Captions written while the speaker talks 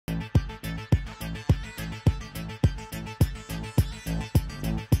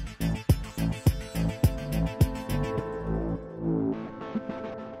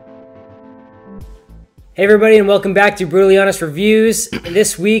Hey everybody, and welcome back to Brutally Honest Reviews.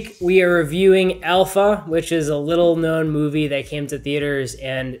 This week we are reviewing Alpha, which is a little known movie that came to theaters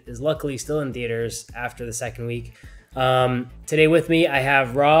and is luckily still in theaters after the second week. Today with me I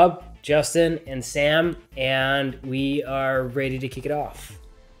have Rob, Justin, and Sam, and we are ready to kick it off.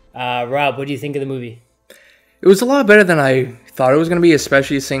 Rob, what do you think of the movie? It was a lot better than I thought it was going to be,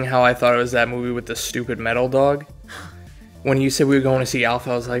 especially seeing how I thought it was that movie with the stupid metal dog. When you said we were going to see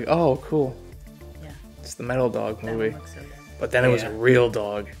Alpha, I was like, oh, cool. It's the metal dog movie. So but then it was a real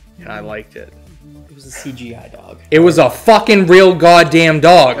dog, and I liked it. It was a CGI dog. It was a fucking real goddamn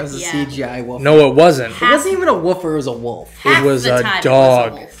dog. It was a CGI wolf. No, it wasn't. It wasn't even a woofer, it was a wolf. It was a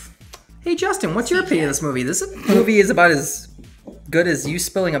dog. Hey Justin, what's your opinion of this movie? This movie is about as good as you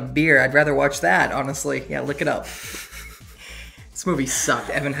spilling a beer. I'd rather watch that, honestly. Yeah, look it up. This movie sucked.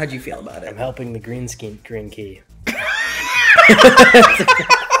 Evan, how'd you feel about it? I'm helping the green key.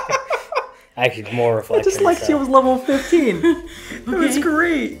 Actually, more reflection. Dyslexia was level 15. It was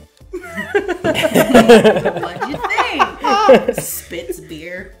great. What'd you think? Spits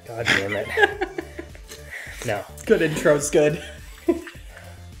beer. God damn it. No. Good intro's good.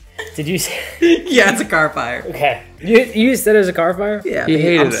 Did you say? Yeah, it's a car fire. Okay. You said it was a car fire? Yeah, He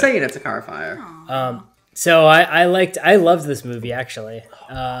hated I'm it. saying it's a car fire. So I loved this movie actually.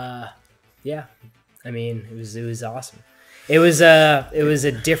 Yeah. I mean, it was awesome. It was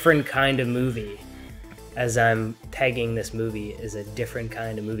a different kind of movie. As I'm pegging this movie as a different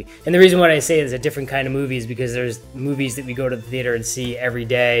kind of movie. And the reason why I say it's a different kind of movie is because there's movies that we go to the theater and see every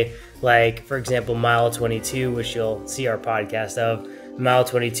day. Like, for example, Mile 22, which you'll see our podcast of. Mile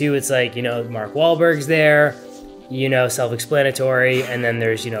 22, it's like, Mark Wahlberg's there, self-explanatory. And then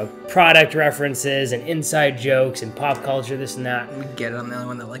there's, product references and inside jokes and pop culture, this and that. We get it. I'm the only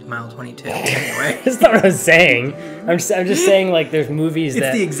one that liked Mile 22. Anyway. That's not what I'm saying. I'm just saying, like, there's movies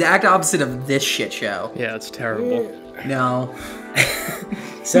It's the exact opposite of this shit show. Yeah, it's terrible. No.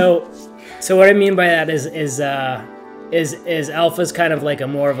 So what I mean by that is Alpha's kind of like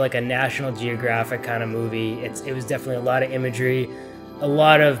more of like a National Geographic kind of movie. It was definitely a lot of imagery, a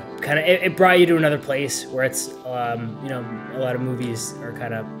lot of kind of it brought you to another place where it's a lot of movies are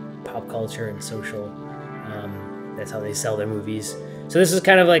kind of pop culture and social. That's how they sell their movies. So this is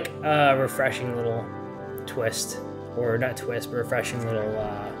kind of like a refreshing little twist, or not twist, but refreshing little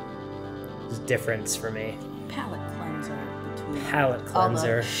difference for me. Palate cleanser between Palate cleanser. all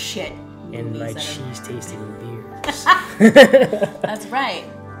the shit In my movies that cheese tasting beers. That's right.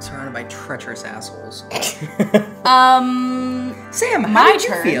 Surrounded by treacherous assholes. Sam, how did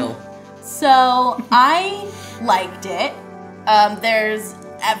you feel? So I liked it.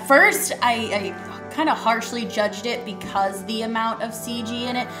 At first I kind of harshly judged it because the amount of CG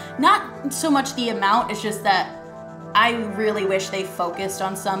in it. Not so much the amount, it's just that I really wish they focused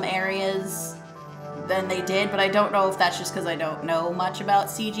on some areas than they did, but I don't know if that's just because I don't know much about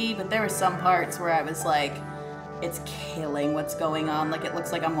CG, but there were some parts where I was like, it's killing what's going on. Like, it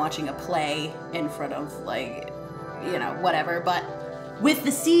looks like I'm watching a play in front of, like, whatever. But with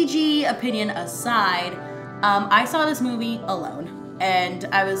the CG opinion aside, I saw this movie alone, and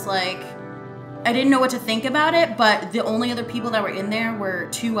I was like, I didn't know what to think about it, but the only other people that were in there were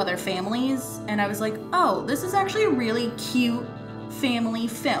two other families, and I was like, oh, this is actually a really cute family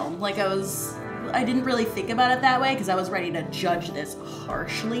film. Like, I didn't really think about it that way because I was ready to judge this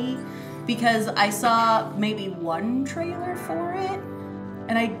harshly because I saw maybe one trailer for it,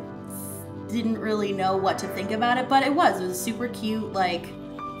 and I didn't really know what to think about it, but it was super cute, like,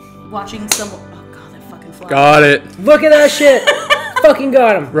 watching some... Oh, God, that fucking fly. Got it. Look at that shit! Fucking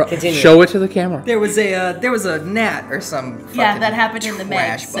got him. Continue. Show it to the camera. There was a gnat or some Yeah, that happened in the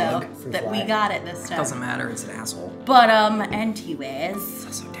trash mid, so bug. that we got it this time. Doesn't matter, it's an asshole. But, anyways... It's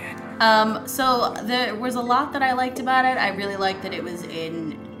also dead. So there was a lot that I liked about it. I really liked that it was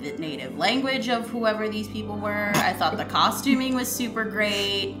in the native language of whoever these people were. I thought the costuming was super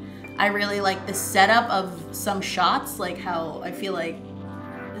great. I really liked the setup of some shots, like how I feel like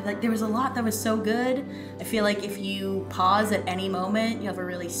there was a lot that was so good. I feel like if you pause at any moment, you have a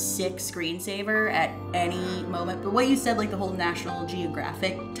really sick screensaver at any moment. But what you said, like the whole National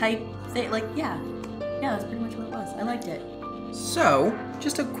Geographic type thing, like, yeah, that's pretty much what it was. I liked it. So,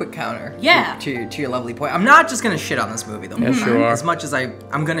 just a quick counter Yeah. to your lovely point. I'm not just going to shit on this movie the whole Yes, time, you are. as much as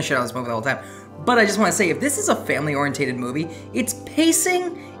I'm going to shit on this movie the whole time. But I just want to say, if this is a family-oriented movie, its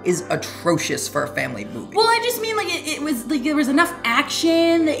pacing is atrocious for a family movie. Well, I just mean, like, it was, like, there was enough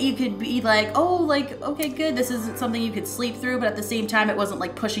action that you could be like, oh, like, okay, good, this isn't something you could sleep through, but at the same time, it wasn't,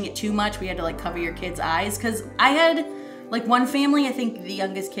 like, pushing it too much. We had to, like, cover your kids' eyes, because I had, like, one family, I think the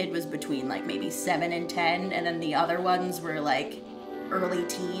youngest kid was between, like, maybe 7 and 10, and then the other ones were, like, early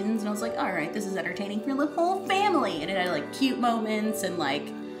teens, and I was like, all right, this is entertaining for the whole family, and it had like cute moments and like,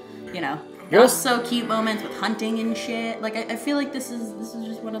 you know, not so cute moments with hunting and shit. Like I feel like this is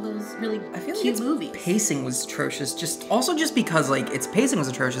just one of those really cute movies. Pacing was atrocious. Just because like its pacing was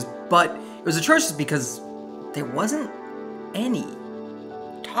atrocious, but it was atrocious because there wasn't any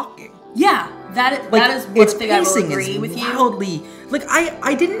talking. Yeah, that is one thing I will agree with you. Wildly, like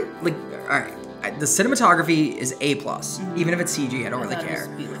I didn't like. All right. The cinematography is A+. Even if it's CG, I don't really care.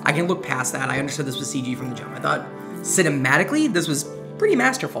 I can look past that. I understood this was CG from the jump. I thought cinematically this was pretty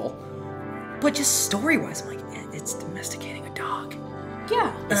masterful. But just story-wise, I'm like, it's domesticating a dog.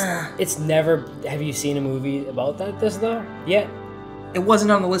 Yeah. It's never... Have you seen a movie about this, though? Yet? It wasn't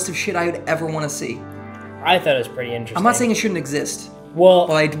on the list of shit I would ever want to see. I thought it was pretty interesting. I'm not saying it shouldn't exist. Well,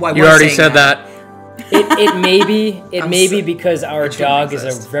 you already said that. It may be because our dog is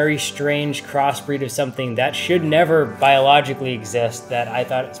a very strange crossbreed of something that should never biologically exist. That I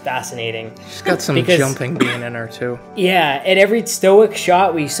thought it's fascinating. She's got some jumping being in her too. Yeah, and every stoic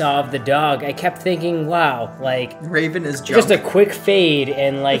shot we saw of the dog, I kept thinking, wow, like Raven is just a quick fade,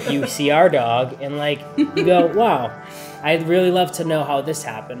 and like you see our dog, and like you go, wow, I'd really love to know how this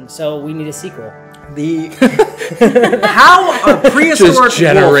happened. So we need a sequel. How a prehistoric wolf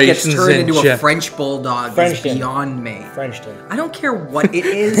gets turned into a French bulldog is beyond me. Frenchdon. I don't care what it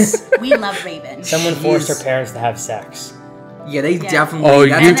is. We love Raven. Someone forced her parents to have sex. Yeah, they definitely. Oh,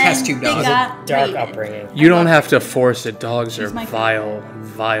 that's you a test tube dog. Dark Raven. upbringing. You don't have to force it. Dogs are my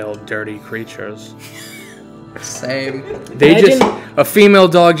vile, dirty creatures. Same. A female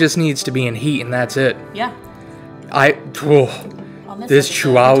dog just needs to be in heat, and that's it. Yeah. This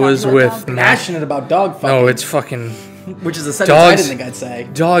Chihuahua's with Passionate about dog fucking. No, it's fucking. Which is a sentence I didn't think I'd say.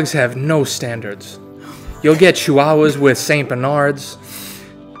 Dogs have no standards. You'll get Chihuahuas with Saint Bernards.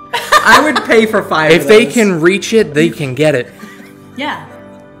 I would pay for 5 If of they those. can reach it, they can get it. Yeah.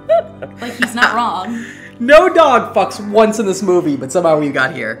 Like he's not wrong. No dog fucks once in this movie, but somehow we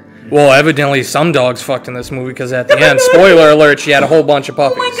got here. Well, evidently some dogs fucked in this movie because at the end, spoiler alert, she had a whole bunch of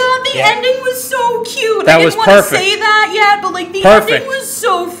puppies. Oh my god, the ending was so cute. That I was didn't want to perfect. say that yet, but like the ending was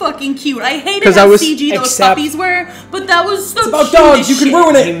so fucking cute. I hated how CG those puppies were, but that was so cute. It's about dogs, you can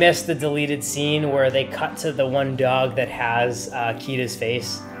ruin it. You missed the deleted scene where they cut to the one dog that has Kita's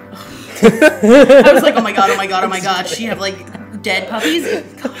face. I was like, oh my god, she have like dead puppies?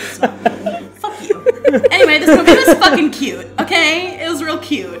 God, fuck you. Anyway, this movie was fucking cute, okay? It was real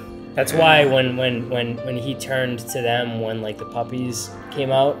cute. That's why when he turned to them when like the puppies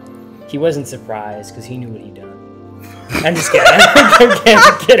came out, he wasn't surprised because he knew what he'd done. I'm just kidding.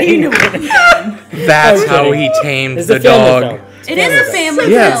 I'm kidding. He knew what he'd done. That's how he tamed the dog. It is a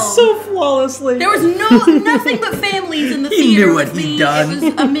family Yeah. film. So flawlessly. There was nothing but families in the He theater knew what with he'd me. done. It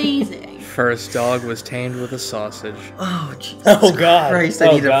was amazing. First dog was tamed with a sausage. Oh, Jesus Oh god. Christ, I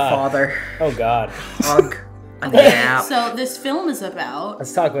Oh, need God. a father. Oh god. Hug. A nap. So this film is about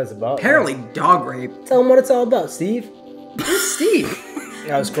Let's talk what it's about. Apparently dog rape. Tell them what it's all about, Steve. Who's Steve?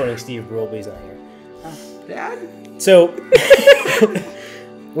 I was quoting Steve Brule, but he's not here. Dad? So,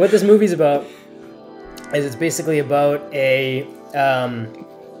 what this movie's about is it's basically about a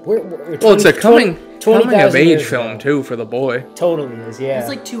Well, it's a coming of age film too for the boy. Totally is, yeah. it's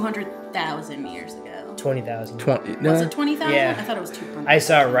like 200,000 years ago. 20,000. Was it 20,000? Yeah. I thought it was 200. I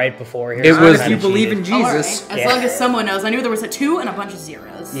saw it right before here. It so I was- kinda If you believe in cheated. Oh, all right. Jesus. As Yeah. long as someone knows. I knew there was a 2 and a bunch of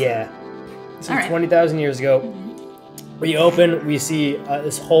zeros. Yeah. So All right. 20,000 years ago, we open, we see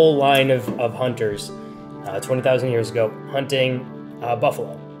this whole line of hunters, 20,000 years ago, hunting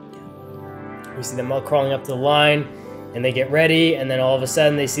buffalo. We see them all crawling up to the line, and they get ready, and then all of a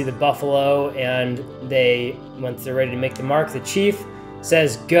sudden they see the buffalo, and once they're ready to make the mark, the chief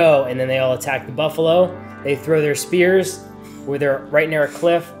says go, and then they all attack the buffalo. They throw their spears where they're right near a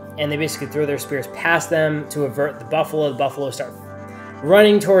cliff, and they basically throw their spears past them to avert the buffalo. The buffalo start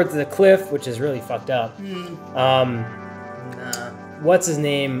running towards the cliff, which is really fucked up. What's his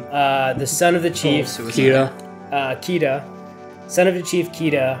name? The son of the chief, Kita. Kita. Son of the chief,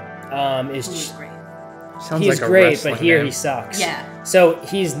 Kita, is Great. Sounds he's like a great, wrestling but here name. he sucks. Yeah. So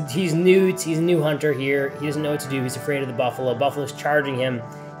he's new. He's a new hunter here. He doesn't know what to do. He's afraid of the buffalo. Buffalo's charging him.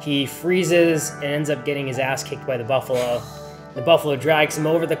 He freezes and ends up getting his ass kicked by the buffalo. The buffalo drags him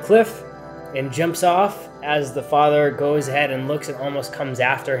over the cliff and jumps off as the father goes ahead and looks and almost comes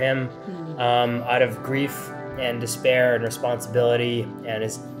after him out of grief and despair and responsibility, and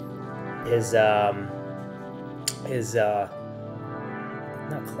his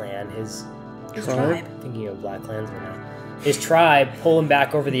not clan, his tribe. thinking of Black Klansman now. His tribe pull him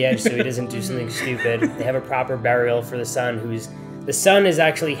back over the edge so he doesn't do something stupid. They have a proper burial for the son, the son is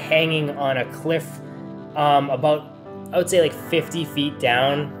actually hanging on a cliff about I would say like 50 feet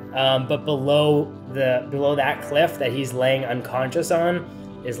down, but below that cliff that he's laying unconscious on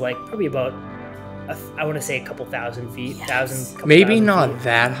is like probably about I want to say a couple thousand feet, Maybe not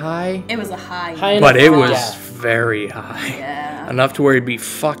that high, It was a high. but it was Yeah. very high. Yeah. Enough to where he'd be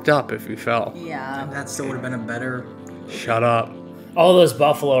fucked up if he fell. Yeah. That still would have been a better. Shut up. All those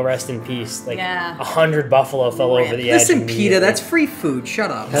buffalo, rest in peace. Like Yeah. 100 buffalo fell over the edge. Listen, PETA, immediately. that's free food.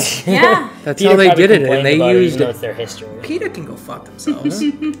 Shut up. Yeah. That's PETA how they probably did it, complained and they about used even though it. it's their history. PETA can go fuck themselves.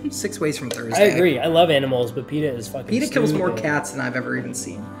 6 ways from Thursday. I agree. I love animals, but PETA is fucking. PETA kills more stupid. cats than I've ever even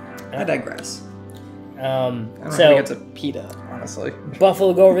seen. I digress. I don't know So how to get to PETA, honestly.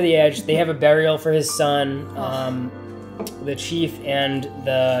 buffalo go over the edge. They have a burial for his son. The chief and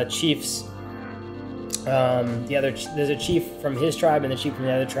the chief's there's a chief from his tribe and the chief from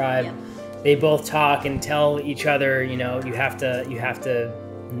the other tribe. Yep. They both talk and tell each other, you know, you have to.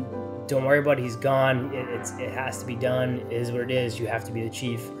 Don't worry about it. He's gone. It has to be done. It is what it is. You have to be the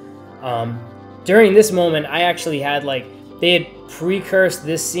chief. During this moment, I actually had they had precursed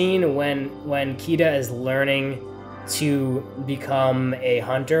this scene when Kida is learning to become a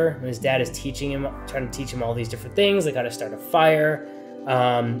hunter. And his dad is trying to teach him all these different things, like how to start a fire,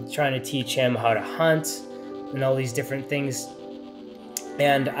 trying to teach him how to hunt, and all these different things.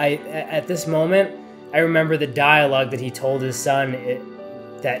 And at this moment, I remember the dialogue that he told his son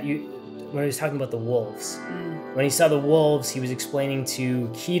when he was talking about the wolves. When he saw the wolves, he was explaining to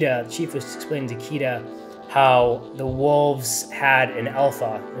Kida, the chief was explaining to Kida how the wolves had an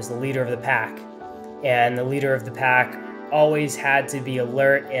alpha, as the leader of the pack. And the leader of the pack always had to be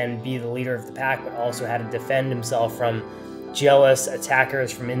alert and be the leader of the pack, but also had to defend himself from jealous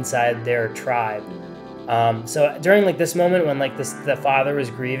attackers from inside their tribe. So during this moment when the father was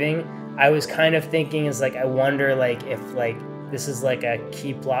grieving, I was kind of thinking I wonder if this is a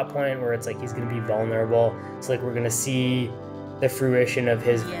key plot point where it's he's gonna be vulnerable. It's we're gonna see the fruition of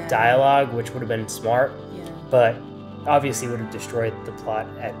his dialogue, which would have been smart, but obviously would have destroyed the plot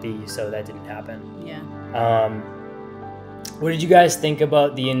at B, so that didn't happen. Yeah. What did you guys think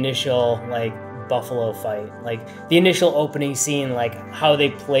about the initial buffalo fight? The initial opening scene, how they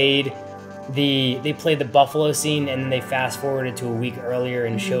played the buffalo scene, and then they fast forwarded to a week earlier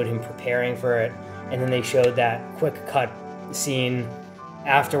and showed him preparing for it, and then they showed that quick cut scene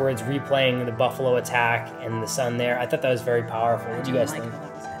afterwards replaying the buffalo attack and the sun there. I thought that was very powerful. What do you guys think?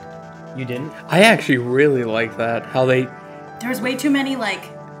 You didn't? I actually really like that. How they There was way too many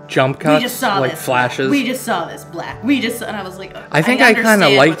jump we cuts, just saw this flashes. We just saw this black. And I was like, I think I kind of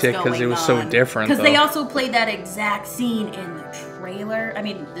understand liked it what's because it going was so on. different. Because they though. also played that exact scene in the trailer. I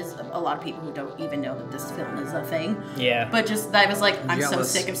mean, there's a lot of people who don't even know that this film is a thing. Yeah. But I was like, I'm so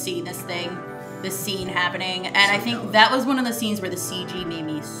Jealous. sick of seeing this scene happening. And I think that was one of the scenes where the CG made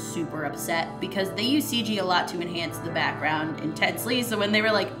me super upset because they use CG a lot to enhance the background intensely. So when they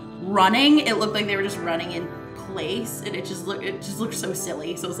were running, it looked like they were just running in place, and it just looked so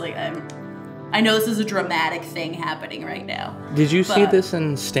silly. So it's I know this is a dramatic thing happening right now. Did you see but- this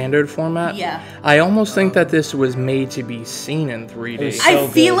in standard format? Yeah. I almost think that this was made to be seen in 3D. It was I so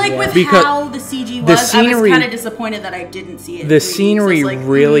feel good, like yeah. with Because how the CG the was, I was scenery- kind of disappointed that I didn't see it. in The 3D, so scenery it's like,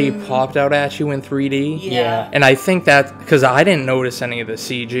 really popped out at you in 3D. Yeah. And I think that, because I didn't notice any of the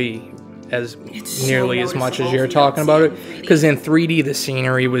CG as It's so nearly as much as noticeable you're if you don't talking see about it it. in 3D. Because in 3D, the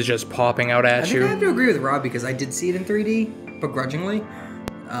scenery was just popping out I at think I have you. to agree with Rob because I did see it in 3D, begrudgingly.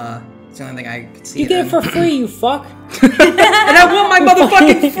 It's the only thing I could see. You get it for free, you fuck. and I want my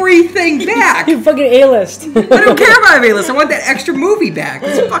motherfucking free thing back. You fucking A-list. I don't care about A-list. I want that extra movie back.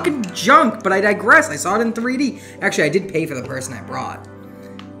 It's fucking junk, but I digress. I saw it in 3D. Actually, I did pay for the person I brought,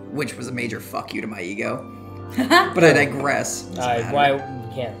 which was a major fuck you to my ego. But I digress. Doesn't matter. Why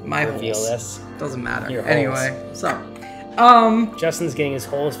we can't My reveal holes. this? Doesn't matter. Your holes. Anyway, so Justin's getting his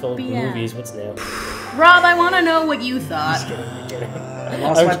holes filled with Yeah. movies. What's new? Rob, I want to know what you thought. I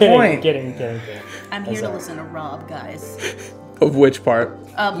lost my point. Kidding. I'm here to listen to Rob, guys. Of which part?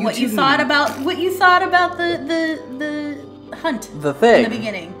 What you thought about the hunt The thing. in the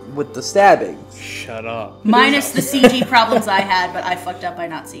beginning. With the stabbing. Shut up. Minus the CG problems I had, but I fucked up by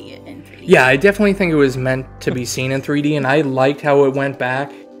not seeing it in 3D. Yeah, I definitely think it was meant to be seen in 3D, and I liked how it went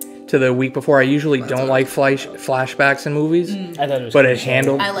back to the week before. I usually don't like flashbacks in movies, I thought it was but cool. it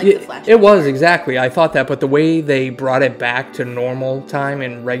handled. I like the flashback. It was, exactly. I thought that, but the way they brought it back to normal time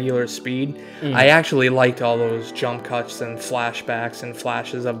and regular speed, I actually liked all those jump cuts and flashbacks and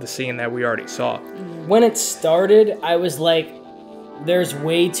flashes of the scene that we already saw. When it started, I was like, there's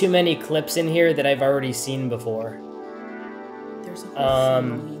way too many clips in here that I've already seen before. There's a whole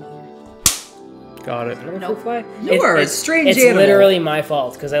family in here. Got it. Another Nope. fruit fly? You are a strange It's animal. literally my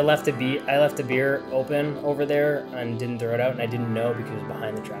fault because I left a beer open over there and didn't throw it out, and I didn't know because it was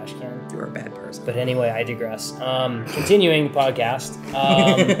behind the trash can. You're a bad person. But anyway, I digress. Continuing the podcast.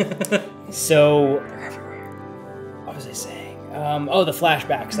 So, what was I saying? The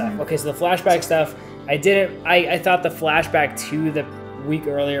flashback stuff. Okay, so the flashback stuff. I thought the flashback to the week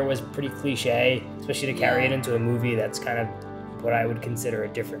earlier was pretty cliche, especially to carry it into a movie that's kind of what I would consider a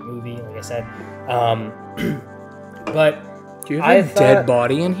different movie, like I said. But Do you have a dead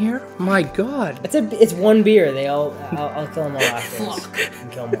body in here? My God. it's one beer. I'll kill them all afterwards.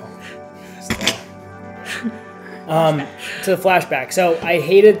 And kill them all. To the flashback. So I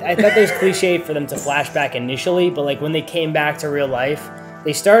thought it was cliche for them to flashback initially, but like when they came back to real life,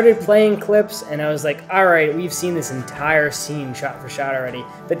 they started playing clips, and I was like, all right, we've seen this entire scene shot for shot already.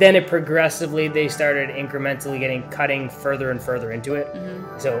 But then they started incrementally cutting further and further into it.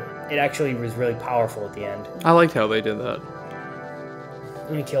 Mm-hmm. So it actually was really powerful at the end. I liked how they did that. I'm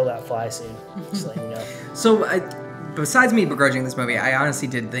gonna kill that fly soon, just letting you know. So, besides me begrudging this movie, I honestly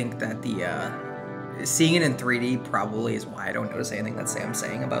did think that seeing it in 3D probably is why I don't notice anything that Sam's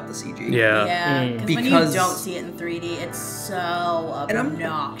saying about the CG. Yeah. Yeah, when you Because- don't see it in 3D, it's so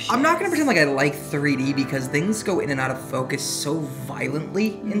obnoxious. I'm not gonna pretend like I like 3D because things go in and out of focus so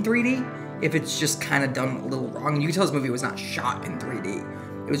violently in 3D. If it's just kind of done a little wrong, you can tell this movie was not shot in 3D.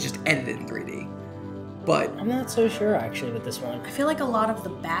 It was just edited in 3D. But I'm not so sure actually with this one. I feel like a lot of the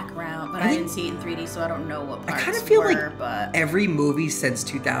background, but I didn't see it in 3D, so I don't know what I parts kind of feel were, like but every movie since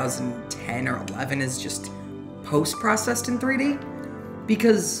 2010 or 11 is just post-processed in 3D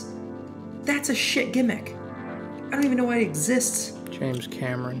because that's a shit gimmick. I don't even know why it exists. James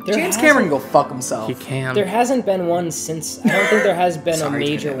Cameron. James Cameron can go fuck himself. He can. There hasn't been one since. I don't think there has been Sorry, a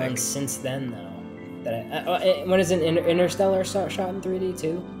major Titanic. one since then, though. When is an Interstellar shot in 3D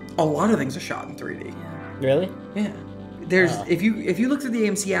too? A lot of things are shot in 3D. Really? Yeah. There's if you look through the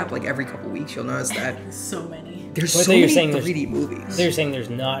AMC app like every couple weeks, you'll notice that so many. there's But so you're many saying there's- 3D movies. They're saying there's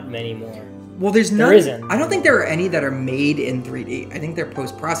not many more. Well, there's none. There isn't. I don't think there are any that are made in 3D. I think they're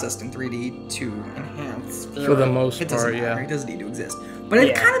post-processed in 3D to enhance. For the most It doesn't part, matter. yeah. It doesn't need to exist. But I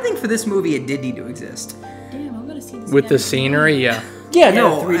Yeah. kind of think for this movie, it did need to exist. Damn, I'm gonna see this With the again. scenery, yeah. Yeah, Yeah,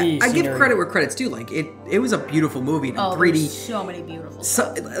 no, 3D I give scenery. credit where credit's due. Like it was a beautiful movie and in Oh, 3D. there's so many beautiful.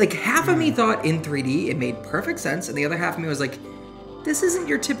 So, like half of me thought in 3D it made perfect sense, and the other half of me was like, this isn't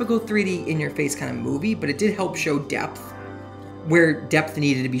your typical 3D in your face kind of movie, but it did help show depth where depth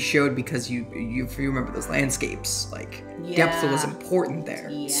needed to be showed because if you remember those landscapes, like depth was Yeah. important there.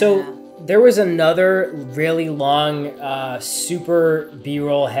 Yeah. So there was another really long, super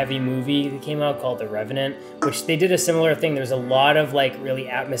B-roll heavy movie that came out called The Revenant, which they did a similar thing. There's a lot of like really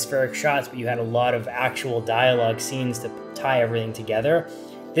atmospheric shots, but you had a lot of actual dialogue scenes to tie everything together.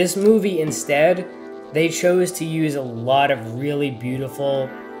 This movie instead, they chose to use a lot of really beautiful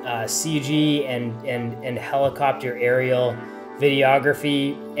CG and helicopter aerial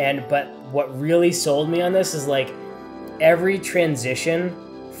videography. But what really sold me on this is like every transition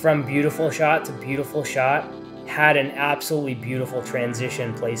from beautiful shot to beautiful shot had an absolutely beautiful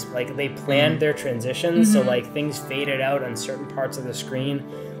transition place. Like they planned their transitions, so like things faded out on certain parts of the screen.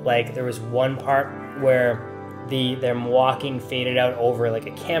 Like there was one part where them walking faded out over like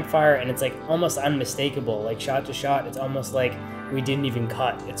a campfire, and it's like almost unmistakable. Like shot to shot, it's almost like we didn't even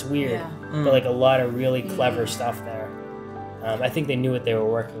cut. It's weird, Yeah. but like a lot of really clever stuff there. I think they knew what they were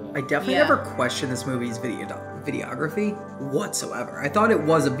working with. I definitely Yeah. never questioned this movie's videography whatsoever. I thought it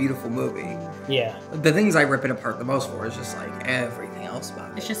was a beautiful movie. Yeah. The things I rip it apart the most for is just like everything else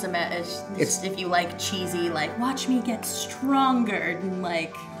about It's it. just It's- it's if you like cheesy, like watch me get stronger, and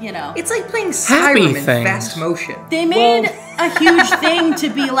like It's like playing Happy Skyrim in things. fast motion. They made a huge thing to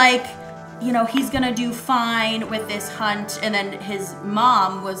be like, he's gonna do fine with this hunt, and then his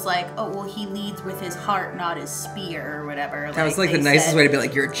mom was like, oh, well, he leads with his heart, not his spear, or whatever. That was like the they nicest said. way to be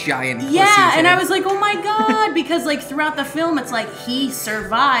like, you're a giant pussy. Yeah, and I kid. was like, oh my god, because like throughout the film, it's like he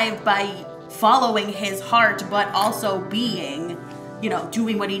survived by following his heart, but also being,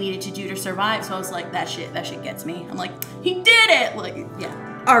 doing what he needed to do to survive. So I was like, that shit gets me. I'm like, he did it. Like, yeah.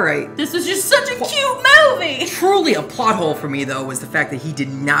 All right. This was just such a cute movie. Truly a plot hole for me, though, was the fact that he did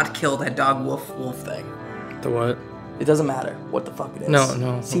not kill that dog wolf thing. The what? It doesn't matter what the fuck it is. No.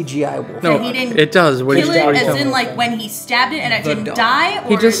 CGI wolf. No, he didn't it does. What Kill you it what you as tell in me? like when he stabbed it and it The didn't dog. die, or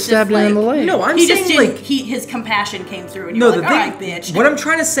He just it's stabbed it in the leg. No, I'm He just saying didn't. like His compassion came through, and no. you're The like, all thing, right, bitch. what I'm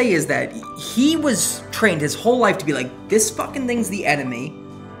trying to say is that he was trained his whole life to be like, this fucking thing's the enemy,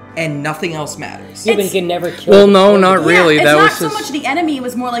 and nothing else matters. Yeah, but he It's- can never kill. Well, no, not Yeah, really. it's That not was so just much the enemy. It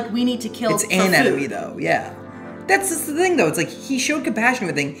was more like we need to kill. It's for an food. enemy, though. Yeah, that's just the thing, though. It's like he showed compassion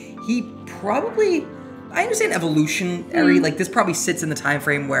with everything. He probably, I understand evolutionary. Like this probably sits in the time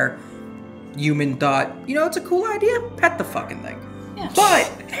frame where human thought, it's a cool idea. Pet the fucking thing. Yeah.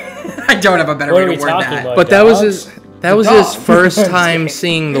 But I don't have a better way to word that. But that was his first time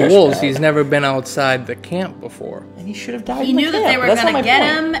seeing the wolves. He's never been outside the camp before. And he should have died. He knew that they were gonna get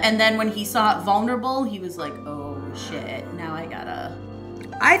him, and then when he saw it vulnerable, he was like, "Oh shit! Now I gotta."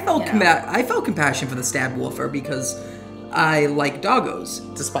 I felt compassion for the stab wolfer because I like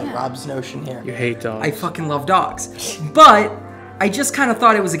doggos. Despite Rob's notion here. You hate dogs. I fucking love dogs. But I just kind of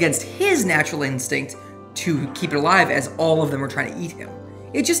thought it was against his natural instinct to keep it alive, as all of them were trying to eat him.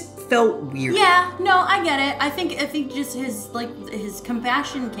 It just felt weird. Yeah, no, I get it. I think just his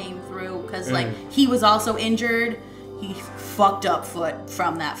compassion came through because he was also injured. He fucked up foot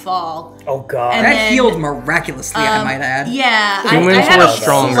from that fall. Oh god, and that healed miraculously. I might add. Yeah, Humans I had were a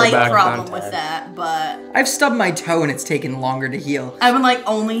stronger slight back problem then. with that, but I've stubbed my toe and it's taken longer to heal. I would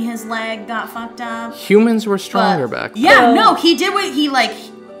only his leg got fucked up. Humans were stronger back then. Yeah, no, he did what he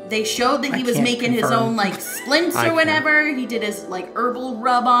They showed that he was making his own splints or whatever. He did his herbal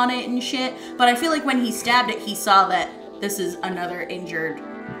rub on it and shit. But I feel like when he stabbed it, he saw that this is another injured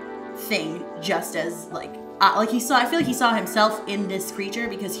thing, just as he saw. I feel like he saw himself in this creature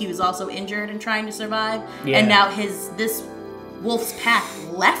because he was also injured and trying to survive. Yeah. And now this wolf's pack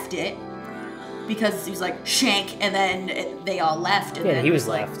left it because he was like shank, and then they all left. And then he was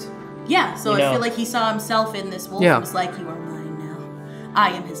left. Yeah, so I feel like he saw himself in this wolf. Yeah. And was like, "You are mine now.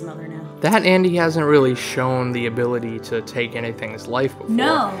 I am his mother now." That Andy hasn't really shown the ability to take anything's life before.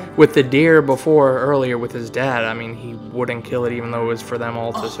 No. With the deer earlier with his dad, I mean, he wouldn't kill it even though it was for them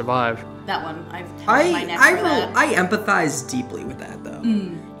all to survive. That one, I empathize deeply with that though,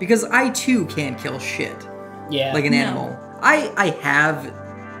 because I too can't kill shit. Yeah. Like an animal. I have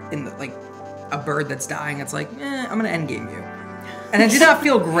a bird that's dying. It's like, I'm gonna endgame you, and I did not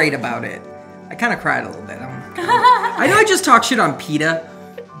feel great about it. I kind of cried a little bit. I know I just talk shit on PETA.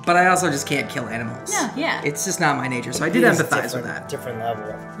 But I also just can't kill animals. Yeah. It's just not my nature, so I did empathize with that. Different level.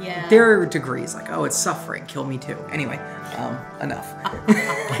 Yeah. There are degrees, it's suffering, kill me too. Anyway, enough.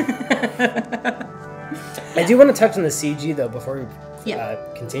 I do want to touch on the CG though before we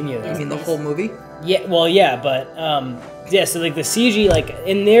continue. You mean the whole movie? Yeah, well, yeah, but so the CG,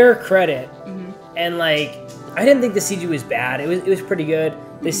 in their credit, and I didn't think the CG was bad. It was pretty good.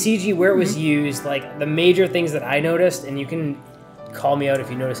 The CG where it was used, the major things that I noticed, and you can call me out if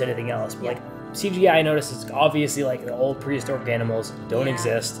you notice anything else, but CGI I noticed it's obviously the old prehistoric animals don't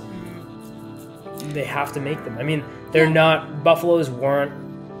exist. They have to make them. I mean, they're not, buffaloes weren't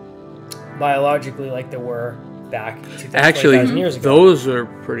biologically like they were back 20,000 years ago. Those are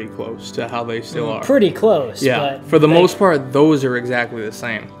pretty close to how they still are. Pretty close. Yeah, but for the most part, those are exactly the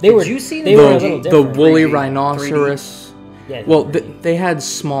same. They were a little the different. woolly rhinoceros. 3D. Yeah, well, they had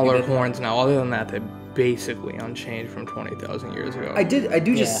smaller horns now. Other than that, they basically unchanged from 20,000 years ago. I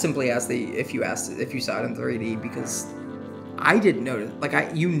do just simply ask if you saw it in 3D, because I didn't notice.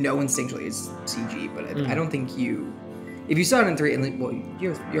 Instinctually it's CG, but I don't think if you saw it in 3D, well,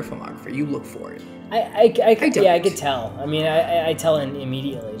 you're a filmographer, you look for it. I could tell. I mean, I tell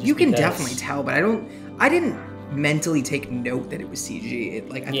immediately. You can definitely tell, but I didn't mentally take note that it was CG.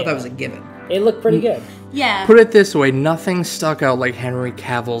 I thought that was a given. It looked pretty good. Yeah. Put it this way, nothing stuck out like Henry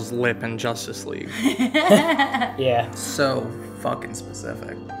Cavill's lip in Justice League. Yeah. So fucking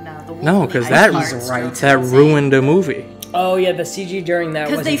specific. No, because that ruined a movie. Oh yeah, the CG during that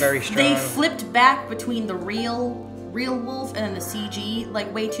wasn't very strong. They flipped back between the real wolf and then the CG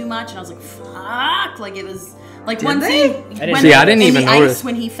way too much, and I was like, fuck. It was one scene. I didn't even notice ice,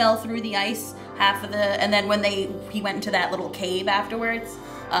 when he fell through the ice. Half of and then when he went into that little cave afterwards,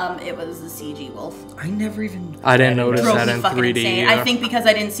 it was the CG wolf. I didn't notice that in 3D. I think because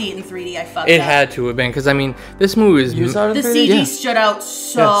I didn't see it in 3D, I fucked up. It had to have been, because I mean, this movie is. The CG stood out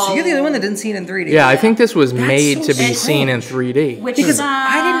so. Yeah, so you're the only one that didn't see it in 3D. Yeah, I think this was made to be seen in 3D. Because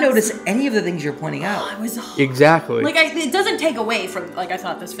I didn't notice any of the things you're pointing out. Exactly. It doesn't take away from I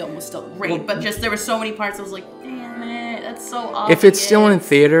thought this film was still great, but just there were so many parts I was like, damn it, that's so awesome. If it's still in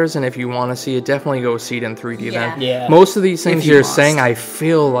theaters and if you want to see it, definitely go see it in 3D then. Yeah. Most of these things you're saying, I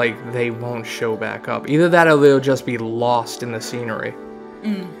feel like they won't show back up. Either that or they'll just be lost in the scenery.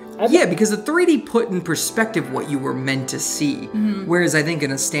 Yeah, because the 3D put in perspective what you were meant to see. Whereas I think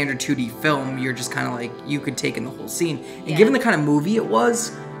in a standard 2D film, you're just kind of you could take in the whole scene. And given the kind of movie it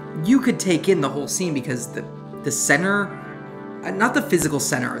was, you could take in the whole scene because the center, not the physical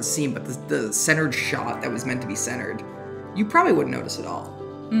center of the scene, but the centered shot that was meant to be centered, you probably wouldn't notice at all.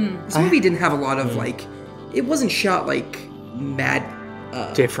 This movie didn't have a lot of it wasn't shot mad.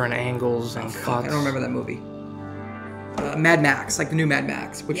 Different angles and cuts. I don't remember that movie. Mad Max, like the new Mad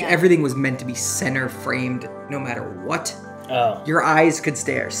Max, which Yeah. everything was meant to be center framed no matter what. Oh. Your eyes could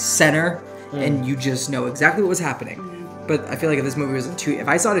stare center, and you just know exactly what was happening. But I feel like if this movie was in 2D, if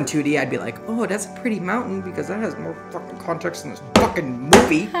I saw it in 2D, I'd be like, oh, that's a pretty mountain because that has more fucking context than this fucking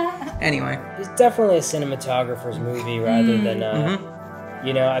movie. Anyway. It's definitely a cinematographer's movie rather than,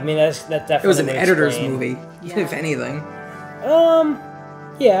 you know, I mean, that definitely It was an would editor's explain- movie, if anything.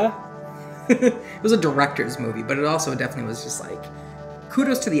 Yeah. It was a director's movie, but it also definitely was just like,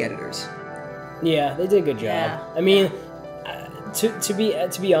 kudos to the editors. Yeah, they did a good job. Yeah. I mean, to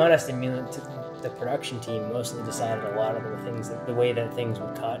be honest, I mean, the production team mostly decided a lot of the things, the way that things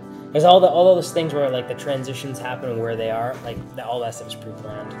would cut. There's all those things where like the transitions happen and where they are, like all that stuff is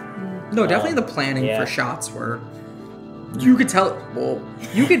pre-planned. No, definitely the planning yeah. for shots were. You could tell. Well,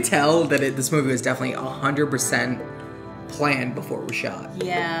 you could tell that this movie was definitely 100% planned before it was shot.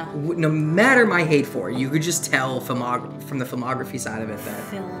 Yeah. No matter my hate for it, you could just tell from the filmography side of it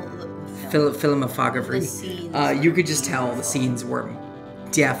that The filmography. scenes. You could just tell the scenes were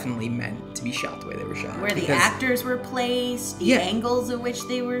definitely meant to be shot the way they were shot. Where the because actors were placed, the Yeah. angles at which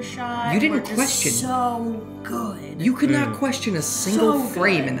they were shot. You didn't were just question. So good. You could not question a single So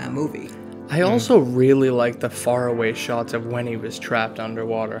frame good. in that movie. I also really like the faraway shots of when he was trapped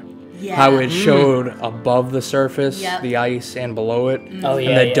underwater. Yeah. How it showed above the surface, Yep. the ice, and below it. Oh, yeah,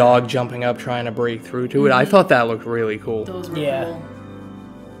 And the yeah. dog jumping up trying to break through to it. I thought that looked really cool. Those were Yeah. cool.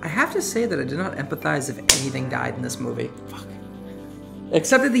 I have to say that I did not empathize if anything died in this movie. Fuck.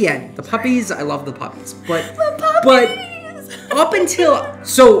 Except at the end. The puppies, I love the puppies. But up until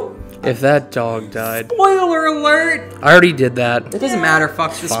If that dog died. spoiler alert. I already did that. It doesn't matter,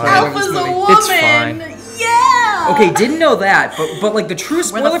 fuck the fine. spoiler of this Alpha's a movie. woman. It's fine. Yeah. Okay, didn't know that, but like the true Where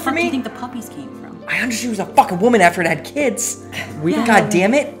spoiler the for fuck do you me, think the puppies came from? I understood she was a fucking woman after it had kids. Yeah. God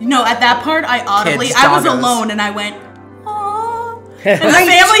damn it. No, at that part, I audibly, Kids, I was doggos. alone, and I went, "Aww," and the I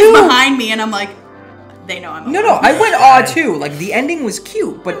family's too. behind me, and I'm like, they know I'm. No, alone. I went aw too. Like the ending was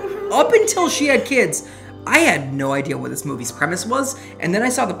cute, but up until she had kids, I had no idea what this movie's premise was. And then I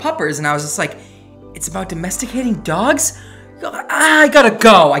saw the puppers, and I was just like, it's about domesticating dogs? I gotta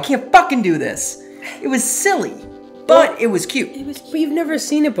go. I can't fucking do this. It was silly, but it was cute. But you've never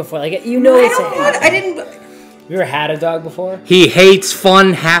seen it before. Like, you know, I didn't. You ever had a dog before? He hates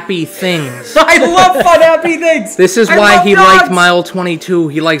fun, happy things. I love fun, happy things. This is I why love he dogs. liked Mile 22.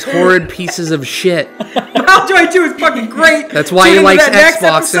 He likes horrid pieces of shit. Mile 22 is fucking great. That's why Tune he into likes that next Xbox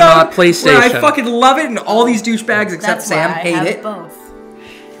and episode not PlayStation. Where I fucking love it, and all these douchebags except That's Sam why I hate have it. both.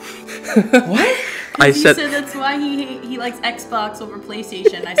 What? I You said, said that's why he likes Xbox over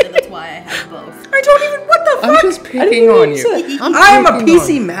PlayStation. I said that's why I have both. I don't even. What the I'm fuck? just picking on you. I am a picking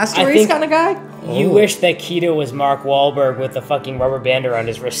PC on- master I race think- kind of guy. You wish that Keto was Mark Wahlberg with the fucking rubber band around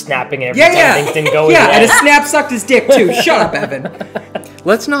his wrist, snapping every Yeah, time yeah. things didn't go Yeah, his and way. a snap sucked his dick too. Shut up, Evan.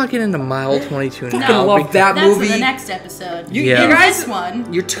 Let's not get into Mile 22 I now. love that That's movie. for the next episode. You, Yeah. you In guys, this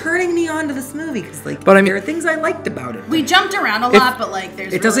one, you're turning me on to this movie because, like, But I mean- there are things I liked about it. we jumped around a lot, but like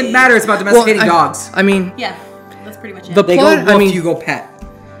there's. It doesn't really- matter. It's about domesticating dogs. I mean, Yeah, that's pretty much it. The They plot, go wolf, I mean, you go pet.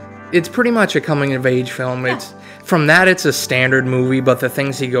 it's pretty much a coming of age film. It's from that it's a standard movie, but the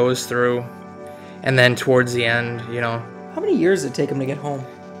things he goes through, and then towards the end, you know, How many years did it take him to get home?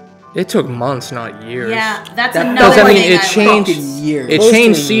 it took months, not years. yeah, that's That another doesn't mean thing it I changed- like. Fucking years. It Close to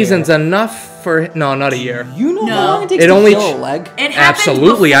changed a year. seasons enough for not a year. You know No. how long it takes It to only kill ch- a leg? It happened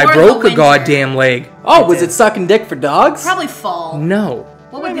Absolutely, I before the broke a winter. goddamn leg. Oh, was it sucking dick for dogs? Probably fall. No,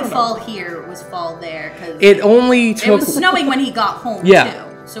 What would be fall here was fall there because it only it took. was snowing when he got home Yeah. too.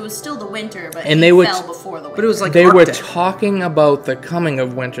 So it was still the winter, but And he they would- fell before the winter. But it was like They were Arctic. talking about the coming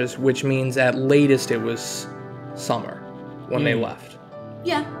of winters, which means at latest it was summer when they left.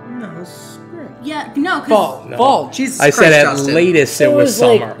 yeah, No, it was spring. yeah, no, because Fall. No. Fall. Jesus I said Christ, at Justin. latest So it was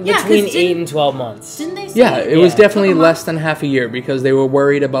summer. like Yeah, 'cause between didn't- 8 and 12 months. didn't they say? Yeah, it was Yeah. definitely Took 'em less off. than half a year because they were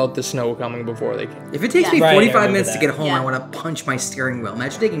worried about the snow coming before they came. If it takes Yeah. me Right, I 45 remember minutes to that. get home, Yeah. I want to punch my steering wheel.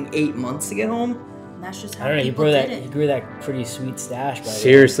 Imagine taking 8 months to get home. That's just how I don't know. You people grew did that. it. You grew that pretty sweet stash. By the way.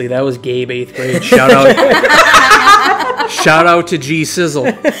 Seriously, that was Gabe 8th grade. Shout out. Shout out to G Sizzle.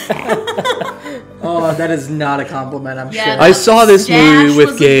 Oh, that is not a compliment, I'm Yeah, sure. I saw this Stash movie with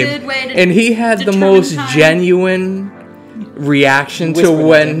was a Gabe, good way to and he had the determine most time. genuine reaction to whispered at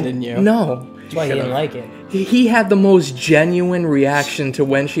when. him, didn't you? No. That's why he didn't like it. He had the most genuine reaction to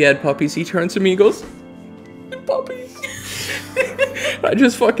when she had puppies. He turns to me and goes, "Puppies." I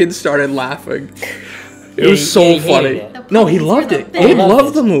just fucking started laughing. It Yeah, was he- so yeah, he hated funny. it. No, he puppies were loved the it. best. Gabe Loved loved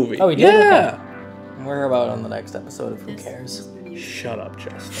it. the movie. Oh, he did? Yeah. We're about on the next episode of Who Cares. Shut up,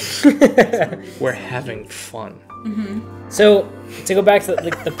 Justin. We're having fun. So to go back to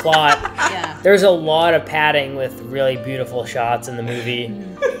the plot, Yeah. there's a lot of padding with really beautiful shots in the movie.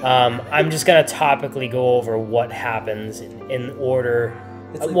 I'm just gonna topically go over what happens in order.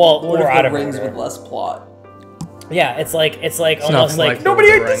 It's like Well, Lord or of out the of Rings order. with less plot. Yeah, it's like almost nothing like like Nobody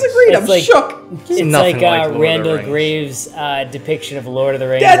Lord of the Rings. disagreed. I'm It's like- shook. it's nothing like like Lord of the Randall Rings. Graves' depiction of Lord of the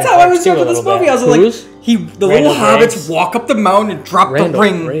Rings. That's in how I Clerks was 2 a with this little movie. bit. I was Who's? like, the Randall little hobbits Graves. walk up the mountain and drop Randall the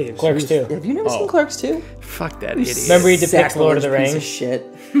ring. Graves. Clerks 2. Have you never Oh. seen Clerks 2? Fuck that idiot. Remember he depicts Lord of the Sacrilege piece Rings?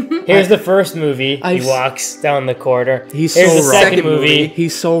 of shit. Here's the first movie. He I've- walks down the corridor. He's Here's so the wrong. second movie.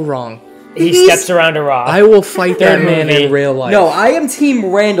 He's so wrong. He steps around a rock. I will fight that Third man movie. in real life. No, I am Team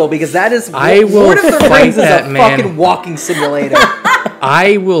Randall because that is I will Lord of the fight Rings is that a man. fucking walking simulator.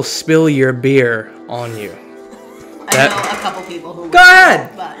 I will spill your beer on you. I That- know a couple people who. Go ahead.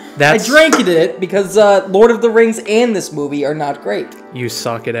 But That's I drank it because Lord of the Rings and this movie are not great. You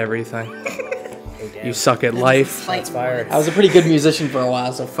suck at everything. Oh, damn. You suck at life. fight fired. I was a pretty good musician for a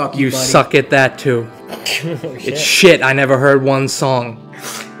while, so fuck you, You buddy. suck at that too. Oh, shit. It's shit. I never heard one song.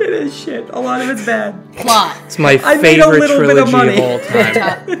 It is shit. A lot of it's bad. plot. It's my I made a favorite little bit of trilogy money. of all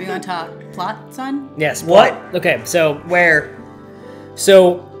time. Are you gonna talk plot, son? Yes. What? plot. Okay, so Where?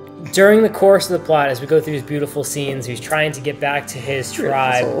 during the course of the plot, as we go through these beautiful scenes, he's trying to get back to his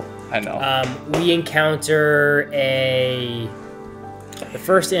tribe. I know. We encounter the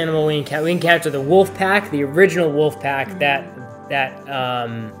first animal we encounter the wolf pack, the original wolf pack that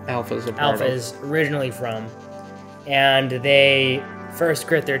Alpha's a part Alpha of. is originally from, and they first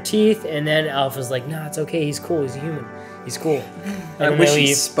grit their teeth, and then Alpha's like, "Nah, it's okay. He's cool. He's a human. He's cool." And I then wish they he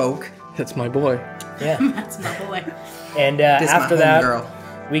leave. spoke. That's my boy. Yeah. That's my boy. And This after my that,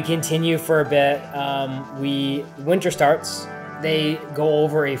 homegirl. we continue for a bit. Winter starts. They go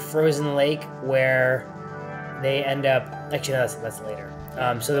over a frozen lake where they end up. Actually, no, that's later.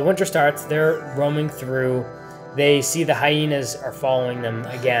 So the winter starts. They're roaming through. They see the hyenas are following them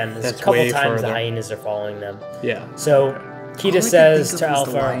again. There's That's a couple way times the further. hyenas are following them. Yeah. So All I Kita could says think to of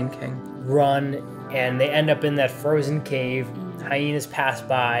was the Alpha, Lion King. "Run," and they end up in that frozen cave. Hyenas pass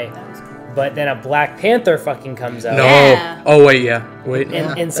by, That was cool. but then a Black Panther fucking comes out. No. Yeah. Oh wait, yeah. Wait. In,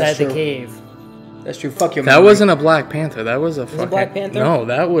 Yeah, inside that's the true. cave. That's true. Fuck your That memory. wasn't a Black Panther. That was a fucking. it Black Panther? No,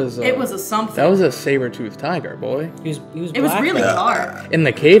 that was. It was a something. That was a saber-toothed tiger, boy. He was It was black, really though. dark. In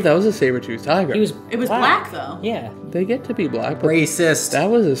the cave, that was a saber-toothed tiger. He was. It was black though. Yeah. They get to be black, but Racist. that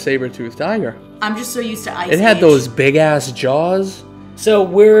was a saber-toothed tiger. I'm just so used to Ice It had Age. those big-ass jaws. So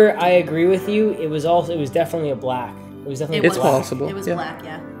I agree with you. It was definitely a black. It was definitely It's a black, possible. It was yeah. black,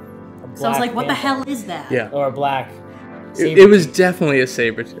 yeah. a So I was black like, what the panther. hell is that? Yeah. Or a black. It was definitely a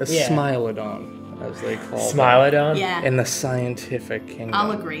saber, a Yeah. smilodon, as they call it. Smilodon. Yeah. In the scientific kingdom.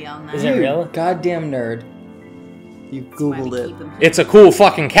 I'll agree on that. Is it real? Goddamn nerd. You That's why we googled it. keep 'em. It's a cool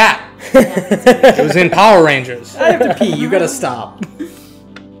fucking cat. It was in Power Rangers. I have to pee. You gotta stop.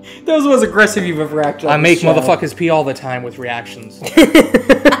 That was the most aggressive you've ever acted. I on make the show. motherfuckers pee all the time with reactions.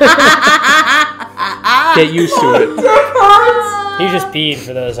 Get used to it. He just peed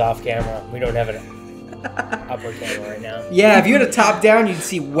for those off camera. We don't have an upper camera right now. Yeah, if you had a top down, you'd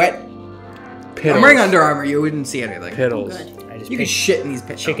see wet. Piddles. I'm wearing Under Armour. You wouldn't see anything. Piddles. Good. I just You could picked shit in these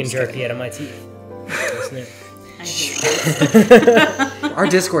pits. chicken jerky out of my teeth. Listen to it. I hate it. Our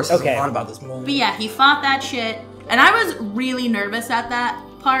discourse is Okay. a lot about this movie. But yeah, he fought that shit. And I was really nervous at that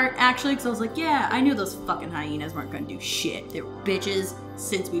part, actually, because I was like, yeah, I knew those fucking hyenas weren't going to do shit. They were bitches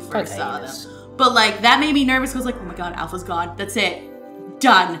since we first Fuck saw hyenas. them. But, like, that made me nervous because, like, oh my god, Alpha's gone. That's it.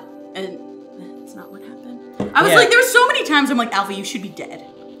 Done. And that's not what happened. I was Yeah. like, there were so many times I'm like, Alpha, you should be dead.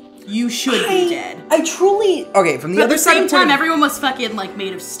 You should be dead. I truly okay. From the But at other the side same of the point time, of- everyone was fucking, like,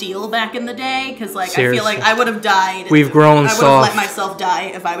 made of steel back in the day. Because, like, I Seriously. feel like I would have died. We've grown I would have soft. let myself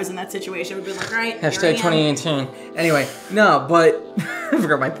die if I was in that situation. I would have been like, right, here I Hashtag am. 2018. Anyway, no, but I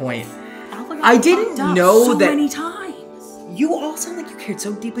forgot my point. Alpha got I didn't fucked up know so that- many times. You all sound like you cared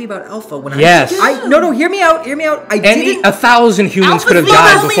so deeply about Alpha when Yes. I no, hear me out. Hear me out. I didn't. 1,000 humans Alpha's could have the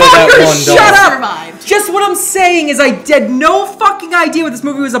died only before one that who one shut dog. up! Survived. Just what I'm saying is I had no fucking idea what this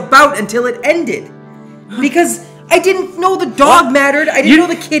movie was about until it ended. Because I didn't know the dog mattered. I didn't know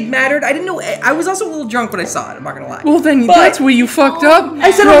the kid mattered. I didn't know. I was also a little drunk when I saw it. I'm not gonna lie. Well, then But- that's where you fucked up.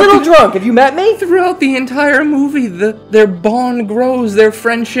 I said a little drunk. Have you met me? Throughout the entire movie, their bond grows, their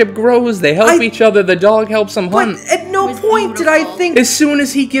friendship grows, they help I- each other, the dog helps them But hunt. at no was point did I beautiful. think. As soon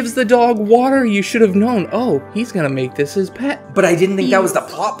as he gives the dog water, you should have known, oh, he's gonna make this his pet. But I didn't think that was the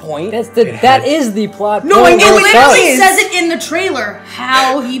plot point. That is the plot. No, point I know of It the it literally is. says it in the trailer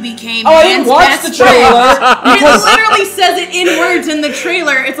how he became Oh, I didn't Man's watch best the friend. trailer. It literally says it in words in the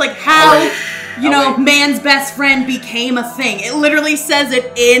trailer. It's like how man's best friend became a thing. It literally says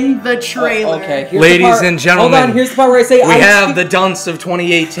it in the trailer. Okay. Here's the Ladies part- and gentlemen, hold on. Here's the part where I say we have the dunce of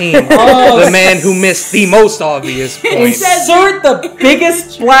 2018. Oh, the man who missed the most obvious point. Insert the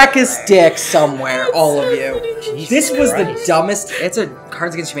biggest, blackest dick somewhere, all of you. Jesus This was the Christ. dumbest. It's a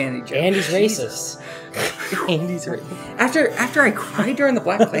Cards Against Humanity joke. Andy's racist. Andy's right. After I cried during the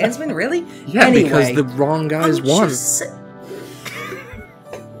Black Klansman, really? Yeah, Anyway, because the wrong guys I'm won. just-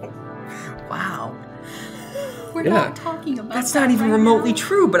 Wow. We're Yeah. not talking about That's that not even right remotely now.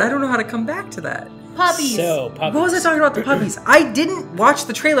 true, but I don't know how to come back to that. Puppies. So, puppies. What was I talking about the puppies? I didn't watch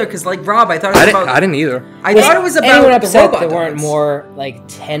the trailer because, like Rob, I thought it was I didn't, about. I didn't either. I Was thought it was about anyone the upset robot there weren't dogs. more, like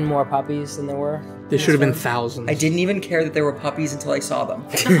 10 more puppies than there were? There should have been thousands. I didn't even care that there were puppies until I saw them.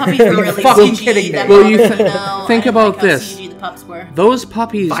 The puppies were really fucking CG. kidding me? That Well, you bothered th- me, though. think I didn't about like how this. CG the pups were. Those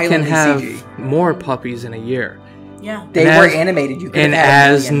puppies can Violently have CG. more puppies in a year. Yeah. They And were as- animated. You could And have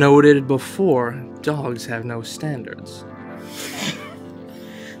had a as million. noted before, dogs have no standards.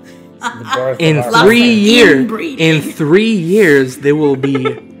 The birth In of our- Love 3 it. years, Inbreeding. in 3 years, there will be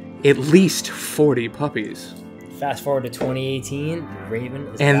at least 40 puppies. Fast forward to 2018, Raven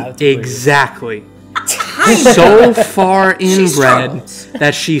is about And to breed. exactly. So far inbred struggles.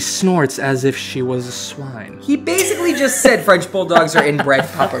 that she snorts as if she was a swine. He basically just said French bulldogs are inbred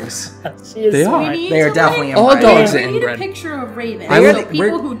puppers. She is They so- are. We need They are to, definitely All inbred. dogs are We need a inbred. picture of Raven. I So would- people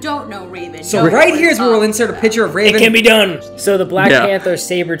we're- who don't know Raven. So know right what here is where we'll we're insert a talking picture of It Raven. can be done. So the Black Yeah. Panther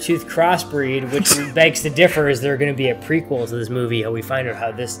saber-tooth crossbreed, which begs to differ, is there going to be a prequel to this movie? How we find out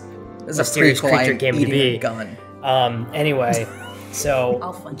how this There's a mysterious prequel, creature I'm came to eating a be. gun. Anyway, so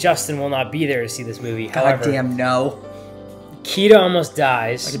Alpha. Justin will not be there to see this movie. God However, damn no. Kita almost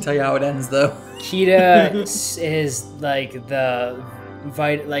I dies. can tell you how it ends though. Kita is like the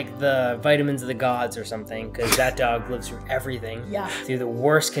vitamins of the gods or something, because that dog lives through everything. Yeah. Through the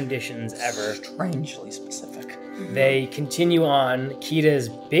worst conditions ever. Strangely specific. They continue on. Kita is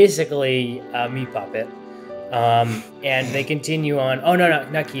basically a meat puppet. And they continue on. Oh, no,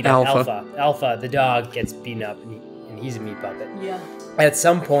 not Kita. Alpha. Alpha, the dog, gets beaten up, and he's a meat puppet. Yeah. At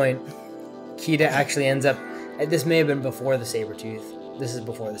some point, Kita actually ends up. This may have been before the Sabretooth. This is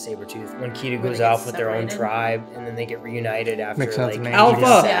before the Sabretooth. When Kita Where goes they get off with their own separated? tribe, and then they get reunited after, Makes sense like, to me. Alpha.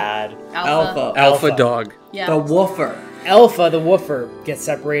 Kita's sad. Alpha. Alpha dog. Yeah. The woofer. Alpha, the woofer, gets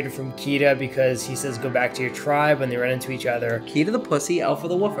separated from Kita because he says, go back to your tribe, and they run into each other. Key to the pussy, Alpha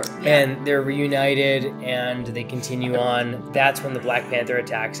the woofer. And they're reunited, and they continue on. That's when the Black Panther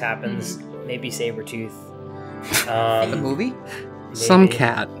attacks happens. Maybe Sabretooth. The movie? Some Maybe.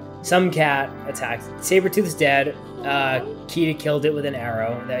 cat. Some cat attacked. Sabretooth's dead. Kita killed it with an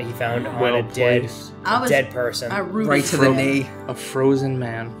arrow that he found on Well a dead, placed. I was dead person. I rooted Right to for the it. knee. A frozen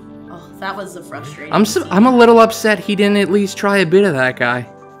man. Oh, that was the frustrating. I'm a little upset he didn't at least try a bit of that guy.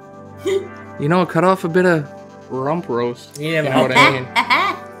 You know, cut off a bit of rump roast. You You never know what I mean?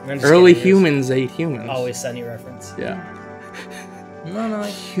 I'm just Early kidding, it was humans ate humans. Always Sunny reference. Yeah. No,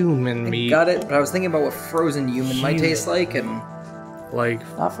 Human I meat. got it, but I was thinking about what frozen human might Human. taste like, and Like,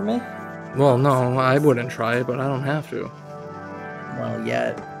 not for me. well, no, I wouldn't try it, but I don't have to. Well,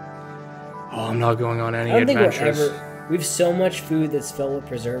 yet. Oh, I'm not going on any I don't think we're adventures. ever. We have so much food that's filled with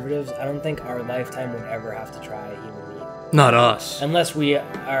preservatives. I don't think our lifetime would ever have to try human meat, Not us. unless we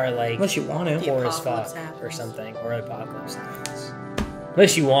are like Unless you want to. The poor as apocalypse fuck or happens. something, or an apocalypse happens.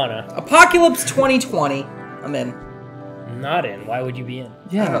 Unless you wanna. Apocalypse 2020. I'm in. Not in. Why would you be in? I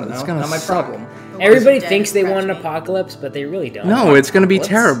Yeah, don't know. it's gonna Not my suck. problem. Everybody Dead thinks they want an scratch me. apocalypse, but they really don't. No, it's gonna be What's-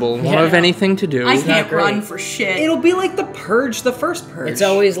 terrible. Won't Yeah. have anything to do. I not can't great. run for shit. It'll be like the Purge, the first Purge. It's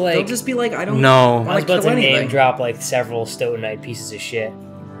always like- They'll just be like, I don't. No. I was want to about kill to name anything. drop like several Stoughtonite pieces of shit.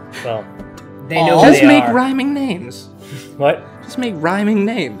 Well, they know who Just they make are. rhyming names. What? Just make rhyming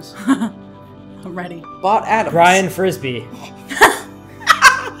names. I'm ready. Bought Adams. Brian Frisbee.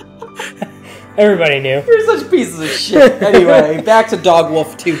 Everybody knew. You're such pieces of shit. Anyway, back to Dog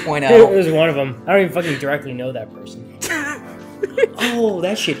Wolf 2.0. It was one of them. I don't even fucking directly know that person. Oh,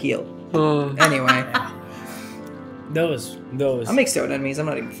 that shit healed. Oh, Anyway, Those I make stone enemies. I'm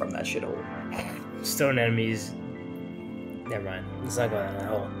not even from that shithole. stone enemies. Never mind. Let's not go down that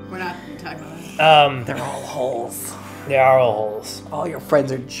hole. We're not talking about it. They're all holes. They are all holes. All your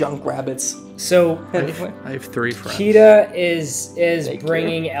friends are junk rabbits. So Anyway. I have 3 friends. Kita is Thank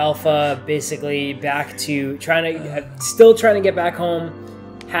bringing Alpha basically back to still trying to get back home.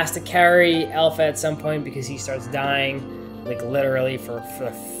 Has to carry Alpha at some point because he starts dying, like literally for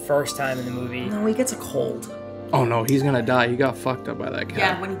the first time in the movie. No, he gets a cold. Oh no, he's gonna die. He got fucked up by that cat.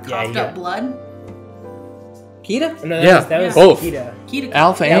 Yeah, when he Yeah, coughed yeah. up blood. Kita? No, Yeah, that was both. Kita. Kita.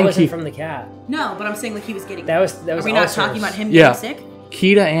 Alpha That and wasn't Keith. from the cat. No, but I'm saying like he was getting. That was Are we not ulcers. talking about him Yeah. getting sick?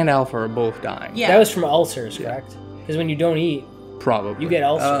 Kita and Alpha are both dying. Yeah. That was from ulcers, correct? Because when you don't eat, Probably. you get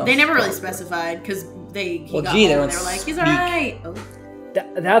ulcers. They never really specified because he Well, got gee, they home and don't they were like, he's speak. alright. Oh.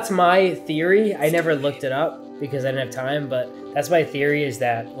 That's my theory. I never looked it up because I didn't have time, but that's my theory is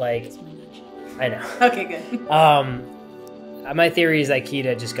that, like, I know. Okay, good. My theory is that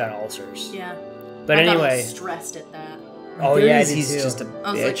Kita just got ulcers. Yeah. But I thought I anyway. was stressed at that. Oh, Theory yeah, I is did he's too. just a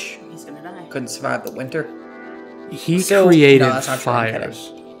I was like, bitch. he's gonna die. Couldn't survive the winter. He So- created No, that's not true, I'm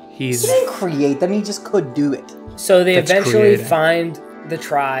fires. He He's didn't create them. He just could do it. So they That's eventually creative. find the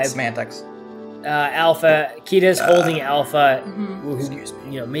tribe. Semantics. Alpha. Kita's holding Alpha, Mm-hmm.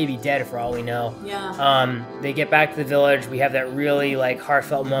 who maybe dead for all we know. Yeah. They get back to the village. We have that really like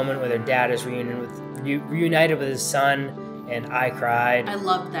heartfelt moment where their dad is reunited with his son, and I cried. I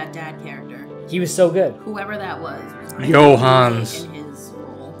loved that dad character. He was so good. Whoever that was Johans. in his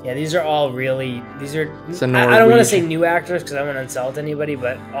role. Yeah, these are all really. These are. It's a I don't want to say Norwegian. new actors because I don't want to insult anybody,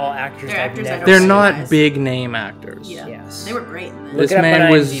 but all actors. They're I've actors I never don't They're seen. not recognize. big name actors. Yeah. Yes. They were great in that. Look This it up man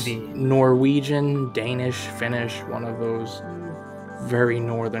on was IMDb. Norwegian, Danish, Finnish, one of those very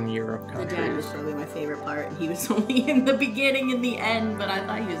northern Europe The dad was countries. probably my favorite part, and he was only in the beginning and the end, but I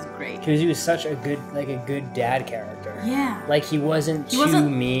thought he was great. Because he was such a good dad character. Yeah. Like he wasn't He too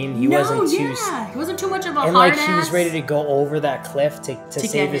wasn't- mean. He no, wasn't too. yeah. He wasn't too much of a And hard like he was ass. ready to go over that cliff to get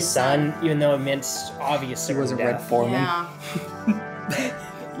save his his son, even though it meant obvious. He was a certain Red death. Foreman. Yeah.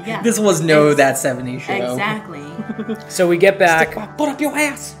 Yeah. This was that 70s show. Exactly. So we get back. Put up your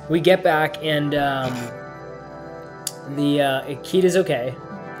ass. We get back, and Kita's okay,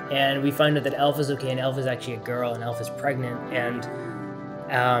 and we find out that Alpha's okay, and Alpha's actually a girl, and Alpha's pregnant, and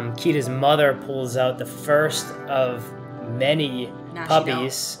Kita's mother pulls out the first of many Nah, she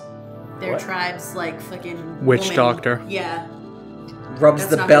puppies. Their What? tribe's like fucking Witch woman. doctor. Yeah. Rubs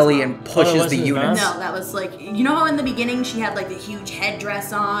That's the not belly his mom. and pushes wasn't the his units. mom? No, that was like, you know how in the beginning she had like the huge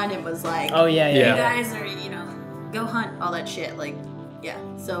headdress on and was like, Oh yeah, yeah. you guys are, go hunt, all that shit. Like, yeah.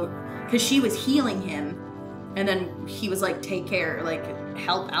 So, because she was healing him, and then he was like, take care, like,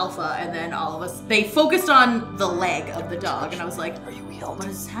 help Alpha, and then all of us, they focused on the leg of the dog, and I was like, are you healed? What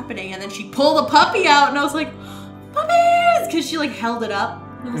is happening? And then she pulled the puppy out, and I was like, puppies! Because she like held it up.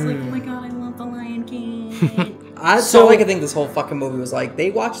 And I was like, oh my god, I love the Lion King. That's So- all I could think this whole fucking movie was like. They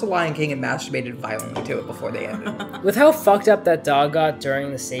watched The Lion King and masturbated violently to it before they ended. With how fucked up that dog got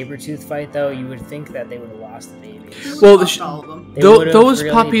during the saber-tooth fight, though, you would think that they would have lost the baby. Well, Lost all of them. They would've those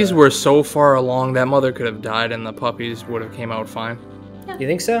really, puppies but- were so far along that mother could have died and the puppies would have came out fine. You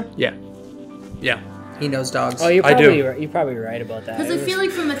think so? Yeah. Yeah. He knows dogs. Oh, you're I do. probably right. You're probably right about that. Because I feel like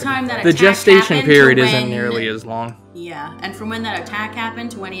from the time that The attack gestation happened period to isn't when- nearly as long. Yeah, and from when that attack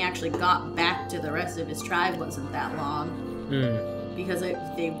happened to when he actually got back to the rest of his tribe wasn't that long. Because they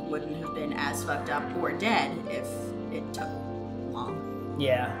wouldn't have been as fucked up or dead if it took long.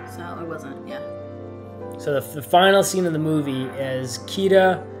 Yeah. So it wasn't, yeah. So the final scene of the movie is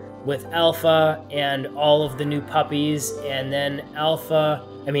Kita with Alpha and all of the new puppies, and then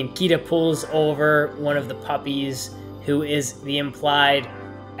Kita pulls over one of the puppies who is the implied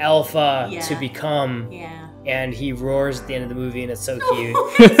Alpha Yeah. to become, Yeah. and he roars at the end of the movie, and it's so cute.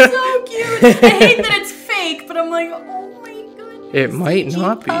 It's so cute. I hate that it's fake, but I'm like, oh my goodness. It might CG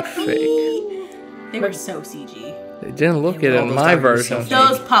not be puppy. fake. They were so CG. They didn't look it all in those my dogs were so version. fake.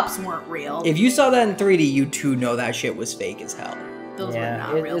 Those pups weren't real. If you saw that in 3D, you too know that shit was fake as hell. Those Yeah, were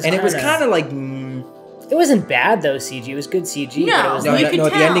not it real. was And it was Kinda. kind of like. It wasn't bad though, CG. It was good CG. No, but it was No, you no, could no,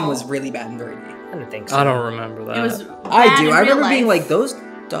 the ending tell. was really bad in 3D. I don't think so. I don't remember that. It was. I bad do. in I real remember being life. like, those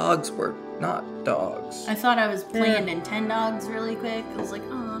dogs were not dogs. I thought I was playing Nintendogs really quick. I was like,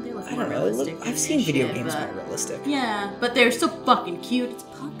 oh, they look I more don't know. realistic. than I've seen this video shit, games but- more realistic. Yeah, but they're still fucking cute. It's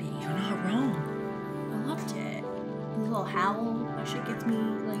puppy. You're not wrong. I loved it. The little howl, that shit gets me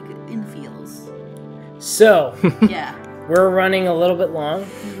like in the feels. So Yeah. we're running a little bit long.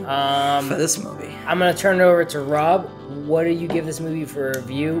 For this movie. I'm gonna turn it over to Rob. What do you give this movie for a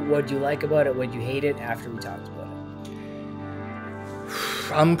review? What do you like about it? What do you hate it? After we talked about it.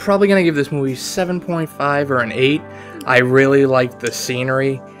 I'm probably gonna give this movie 7.5 or an 8. I really liked the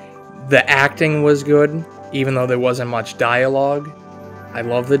scenery. The acting was good, even though there wasn't much dialogue. I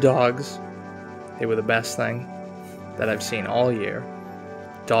love the dogs. They were the best thing that I've seen all year.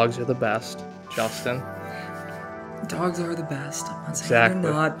 Dogs are the best. Justin. Dogs are the best. I'm not saying Exactly.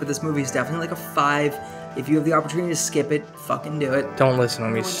 they're not, but this movie is definitely like a 5. If you have the opportunity to skip it, fucking do it. Don't listen to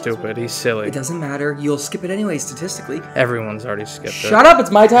him, he's stupid. He's silly. It doesn't matter. You'll skip it anyway, statistically. Everyone's already skipped Shut up!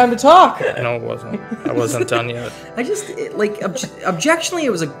 It's my time to talk. it. No, it wasn't. I wasn't done yet. I just objectionally, it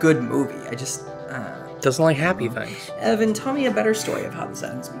was a good movie. I just Doesn't like happy things. Evan, tell me a better story of how this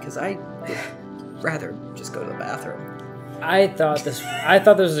ends because I would rather just go to the bathroom. I thought this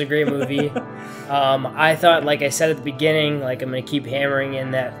was a great movie. I thought, like I said at the beginning, like I'm gonna keep hammering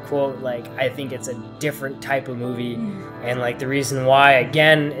in that quote. Like I think it's a different type of movie, and like the reason why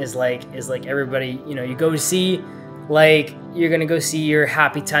again is like everybody, you know, you go see, like you're gonna go see your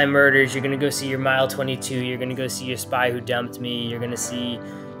Happy Time Murders, you're gonna go see your Mile 22, you're gonna go see your Spy Who Dumped Me, you're gonna see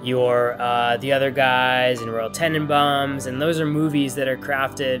your The Other Guys and Royal Tenenbaums, and those are movies that are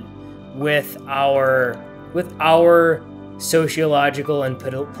crafted with our sociological and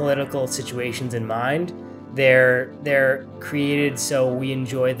political situations in mind. They're created so we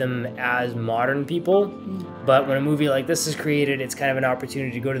enjoy them as modern people. But when a movie like this is created, it's kind of an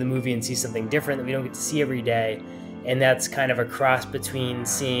opportunity to go to the movie and see something different that we don't get to see every day. And that's kind of a cross between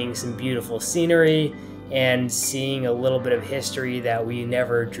seeing some beautiful scenery and seeing a little bit of history that we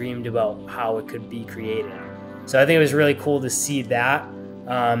never dreamed about how it could be created. So I think it was really cool to see that.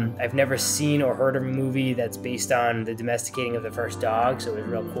 I've never seen or heard of a movie that's based on the domesticating of the first dog, so it was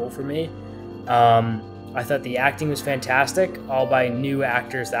real cool for me. I thought the acting was fantastic, all by new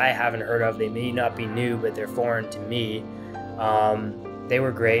actors that I haven't heard of. They may not be new, but they're foreign to me. They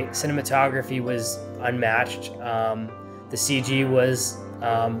were great. Cinematography was unmatched. The CG was,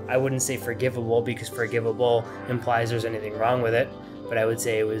 I wouldn't say forgivable, because forgivable implies there's anything wrong with it, but I would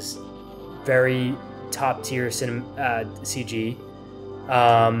say it was very top tier CG.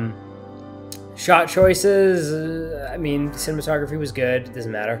 Shot choices, I mean, cinematography was good, it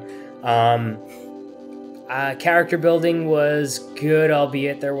doesn't matter. Character building was good,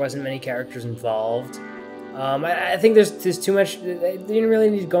 albeit there wasn't many characters involved. I think there's too much. They didn't really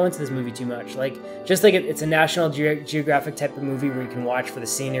need to go into this movie too much. Like, just like it's a National Geographic type of movie where you can watch for the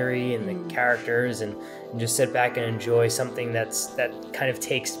scenery and the characters and just sit back and enjoy something that kind of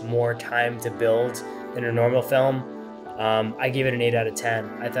takes more time to build than a normal film. I gave it an 8 out of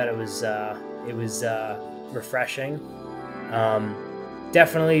 10. I thought it was refreshing.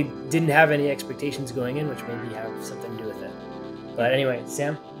 Definitely didn't have any expectations going in, which maybe have something to do with it. But anyway,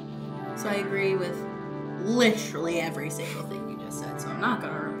 Sam? So I agree with literally every single thing you just said, so I'm not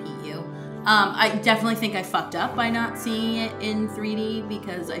going to repeat you. I definitely think I fucked up by not seeing it in 3D,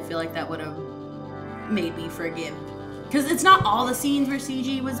 because I feel like that would have made me forgive. Because it's not all the scenes where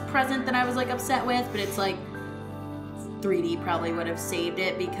CG was present that I was like upset with, but it's like 3D probably would have saved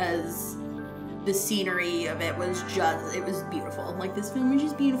it, because the scenery of it was beautiful. Like, this film was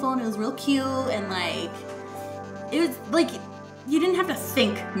just beautiful, and it was real cute, and like, it was like, you didn't have to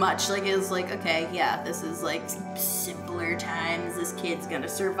think much. Like, it was like, okay, yeah, this is like simpler times, this kid's gonna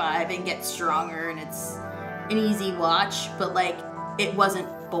survive and get stronger, and it's an easy watch, but like, it wasn't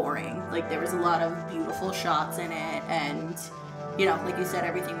boring. Like, there was a lot of beautiful shots in it, and you know, like you said,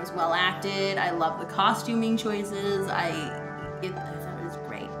 everything was well acted. I love the costuming choices. I thought it was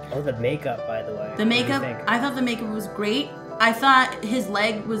great. Oh, the makeup, by the way. The makeup, I thought the makeup was great. I thought his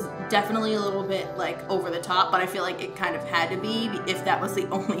leg was definitely a little bit like over the top, but I feel like it kind of had to be if that was the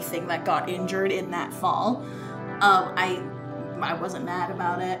only thing that got injured in that fall. I wasn't mad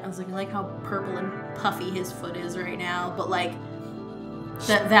about it. I was like, I like how purple and puffy his foot is right now, but like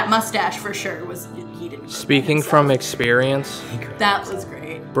that mustache for sure was, he didn't. Speaking from experience, that was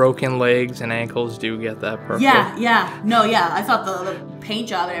great. Broken legs and ankles do get that purple. Yeah. No, yeah. I thought the paint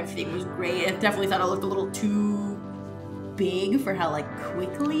job and everything was great. I definitely thought it looked a little too big for how like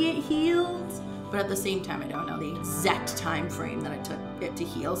quickly it healed. But at the same time, I don't know the exact time frame that it took it to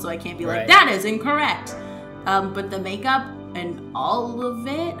heal, so I can't be like, that is incorrect. But the makeup and all of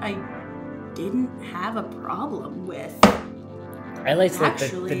it, I didn't have a problem with. I liked that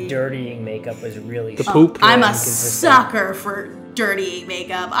the dirtying makeup was really the poop. I'm a sucker for dirtying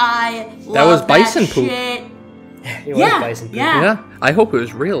makeup. I love that was bison poop. Shit. It was bison poop. Yeah. I hope it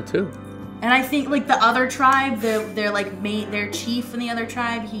was real too. And I think like the other tribe, their like their chief in the other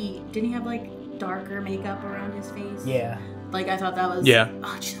tribe, he have like darker makeup around his face. Yeah. Like, I thought that was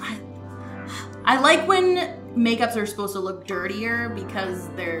I like when makeups are supposed to look dirtier because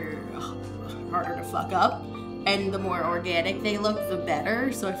they're harder to fuck up. And the more organic they look, the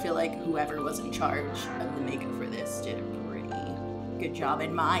better. So I feel like whoever was in charge of the makeup for this did a pretty good job,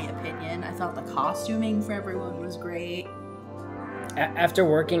 in my opinion. I thought the costuming for everyone was great. After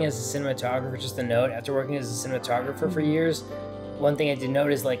working as a cinematographer, just a note, after working as a cinematographer for years, one thing I did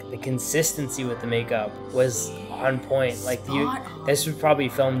notice, like, the consistency with the makeup was on point. Like, this was probably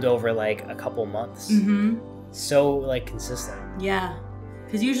filmed over, like, a couple months. Mm-hmm. So, like, consistent. Yeah.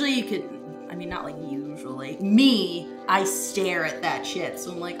 Because usually you could... I mean, not like usually. Me, I stare at that shit.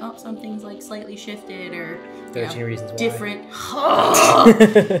 So I'm like, oh, something's like slightly shifted or 13 Reasons Why. Different.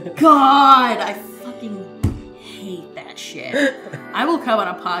 Oh, God, I fucking hate that shit. I will come on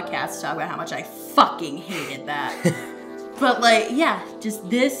a podcast to talk about how much I fucking hated that. But like, yeah, just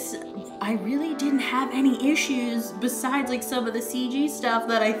this, I really didn't have any issues besides like some of the CG stuff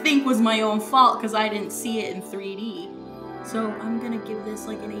that I think was my own fault because I didn't see it in 3D. So I'm gonna give this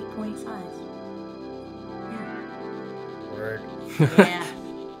like an 8.5. Yeah. Word. Yeah.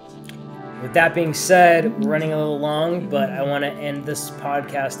 With that being said, we're running a little long, but I want to end this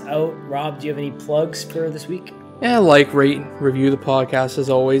podcast out. Rob, do you have any plugs for this week? Yeah, like, rate, review the podcast as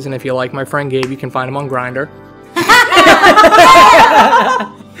always, and if you like my friend Gabe, you can find him on Grindr.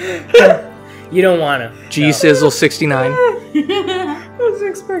 You don't want to. G-Sizzle69. I was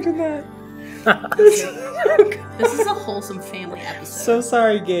expecting that. This is a wholesome family episode. So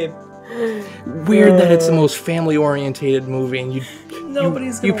sorry, Gabe. Weird that it's the most family-orientated movie, and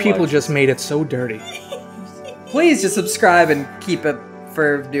Nobody's you gonna people watch. just made it so dirty. Please just subscribe and keep it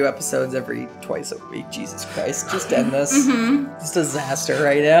for new episodes every twice a week. Jesus Christ, just end this. It's a disaster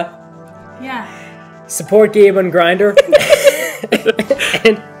right now. Yeah. Support Gabe on Grindr.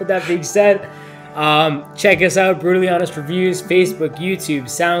 And with that being said, check us out, Brutally Honest Reviews, Facebook, YouTube,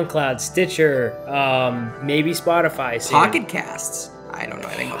 SoundCloud, Stitcher, maybe Spotify soon. Pocket Casts. I don't know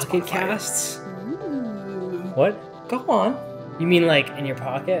anything about Pocket Spotify. Casts? What? Go on. You mean like in your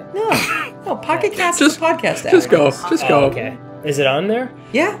pocket? No, Pocket Cast Just- is a podcast app. Just go. Just go. Oh, okay. Is it on there?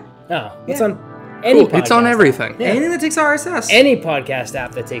 Yeah. Oh, it's Yeah. on any Cool. It's on podcast app. everything. Yeah. Anything that takes RSS. Any podcast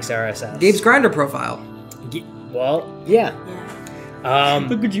app that takes RSS. Gabe's Grindr profile. Well, yeah. Yeah.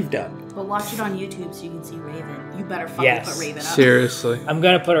 Look what you've done. But watch it on YouTube so you can see Raven. You better fucking Yes. put Raven up. Seriously. I'm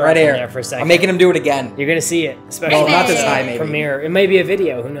gonna put it Right right in here. there for a second. I'm making him do it again. You're gonna see it, especially Well, not Raven. this high, maybe. premiere. It may be a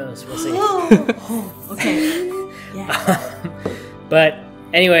video. Who knows? We'll see. Oh, okay. Yeah. But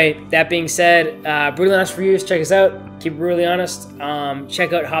anyway, that being said, Brutally Honest Reviews, check us out. Keep it brutally honest.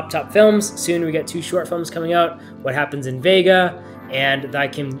 Check out Hop Top Films. Soon we got 2 short films coming out. What Happens in Vega and Thy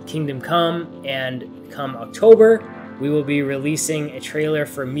Kingdom Come. And come October, we will be releasing a trailer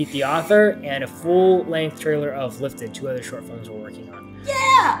for Meet the Author and a full-length trailer of Lifted, 2 other short films we're working on.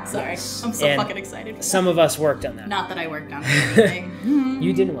 Yeah. Sorry. Yes. I'm so And fucking excited. For Some of us worked on that. Not that I worked on anything.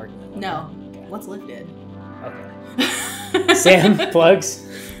 You didn't work on No. What's lifted? that. Okay. Sam, plugs?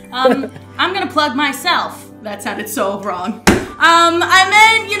 I'm gonna plug myself. That sounded so wrong. I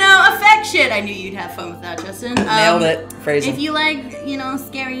meant, affection. I knew you'd have fun with that, Justin. Nailed it. Phrasing. If you like,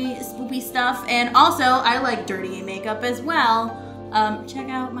 scary, spoopy stuff, and also I like dirty makeup as well, check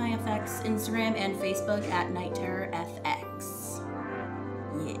out my FX Instagram and Facebook at Night Terror FX.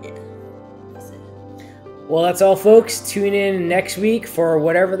 Yeah. That's it. Well, that's all, folks. Tune in next week for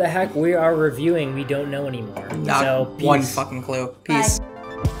whatever the heck we are reviewing. We don't know anymore. Not So, one peace. fucking clue. Peace.